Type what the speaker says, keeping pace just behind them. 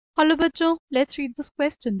Hello bachcho, let's read this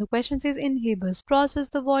question. The question says in Habers process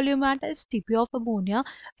the volume at S.T.P of ammonia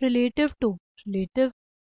relative to the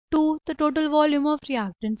total volume of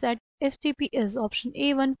reactants at S.T.P is option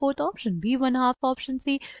A 1/4, option B 1/2, option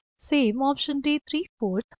C same, option D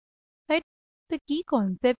 3/4. Right? The key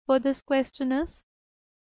concept for this question is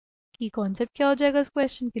की concept क्या हो जाएगा इस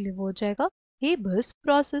question के लिए वो हो जाएगा Haber's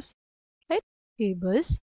process right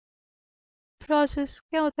Haber's process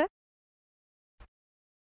क्या होता है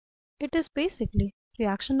it is basically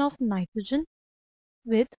reaction of nitrogen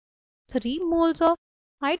with 3 moles of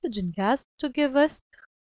hydrogen gas to give us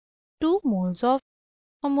 2 moles of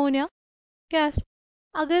ammonia gas.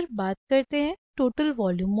 अगर बात करते हैं टोटल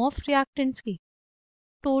वॉल्यूम ऑफ रिएक्टेंट्स की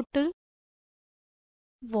टोटल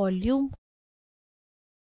वॉल्यूम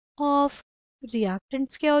ऑफ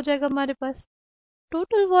रिएक्टेंट्स क्या हो जाएगा हमारे पास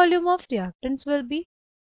total volume of reactants will be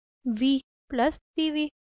V plus dV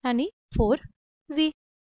यानी 4V.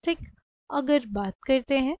 ठीक. अगर बात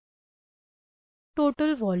करते हैं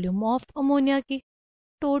टोटल वॉल्यूम ऑफ अमोनिया की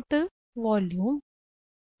टोटल वॉल्यूम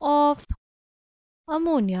ऑफ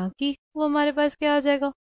अमोनिया की वो हमारे पास क्या आ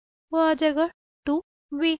जाएगा वो आ जाएगा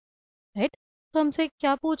 2V. राइट. तो हमसे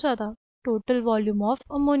क्या पूछा था total volume of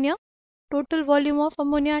ammonia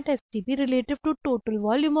eight STP relative to total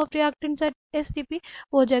volume of reactants eight STP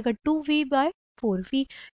वो हो जाएगा 2V/4V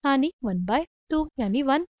यानी 1/2 यानी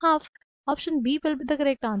 1/2. Option B will be the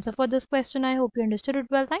correct answer for this question. I hope you understood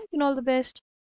it well. Thank you and all the best.